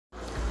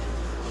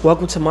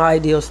Welcome to my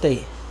ideal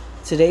state.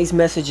 Today's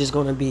message is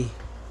going to be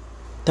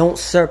don't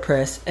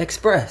suppress,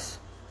 express.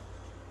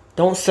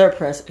 Don't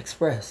suppress,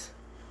 express.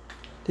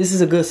 This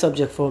is a good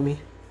subject for me.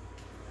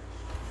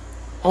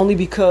 Only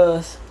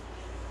because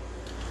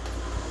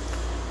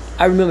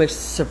I remember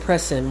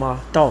suppressing my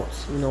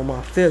thoughts,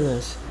 my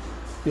feelings,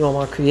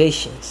 my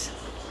creations.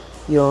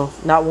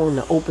 Not wanting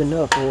to open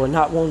up or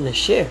not wanting to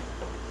share.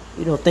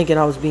 Thinking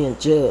I was being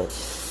judged.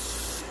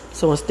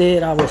 So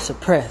instead I would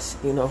suppress,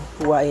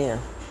 who I am.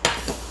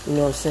 You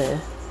know what I'm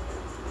saying?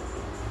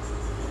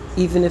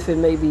 Even if it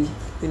may be,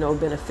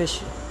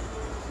 beneficial.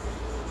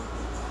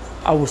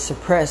 I would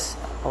suppress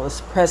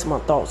my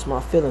thoughts,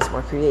 my feelings,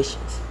 my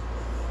creations.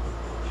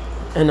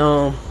 And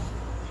I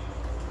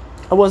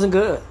wasn't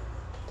good.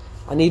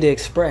 I need to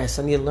express.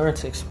 I need to learn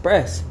to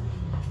express.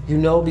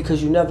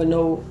 Because you never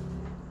know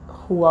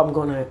who I'm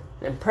gonna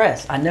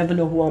impress. I never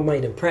know who I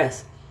might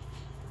impress.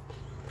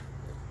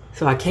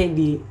 So I can't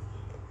be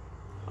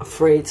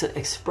afraid to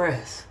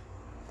express.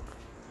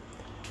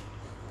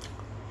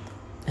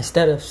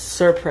 Instead of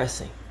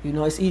suppressing.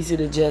 It's easy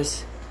to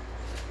just,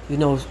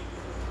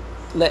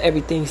 let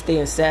everything stay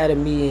inside of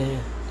me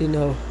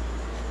and,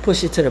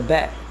 push it to the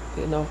back.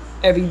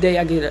 Every day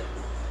I get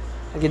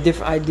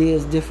different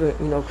ideas, different,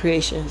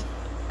 creations,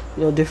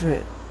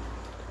 different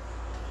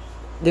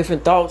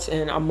thoughts,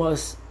 and I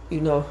must,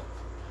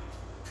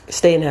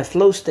 stay in that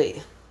flow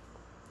state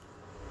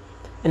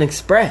and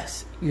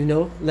express,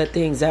 let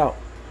things out.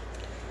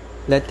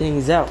 Let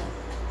things out.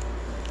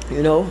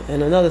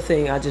 And another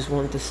thing I just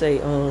wanted to say,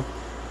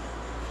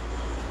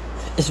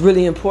 it's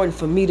really important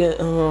for me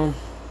to,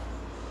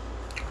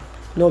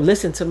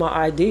 listen to my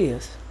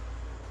ideas,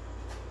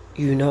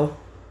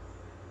 and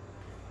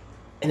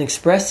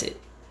express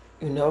it.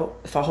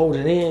 If I hold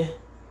it in,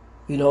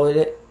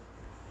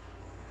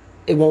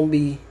 it won't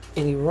be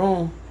any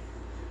room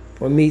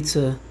for me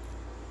to,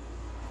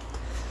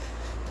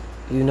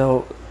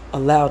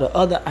 allow the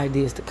other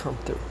ideas to come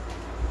through.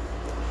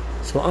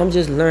 So I'm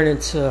just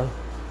learning to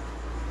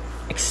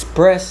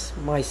express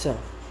myself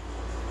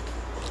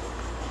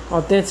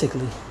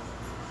authentically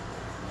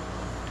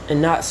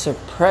and not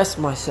suppress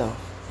myself,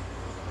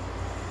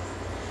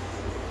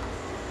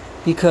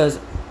 because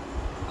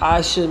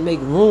I should make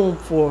room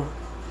for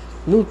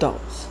new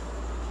thoughts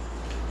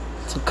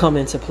to come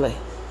into play,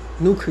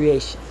 new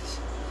creations.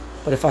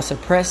 But if I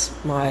suppress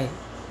my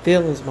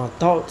feelings, my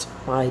thoughts,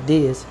 my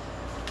ideas,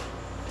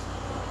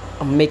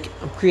 I'm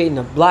creating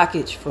a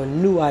blockage for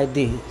new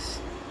ideas.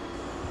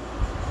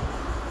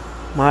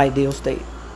 My ideal state.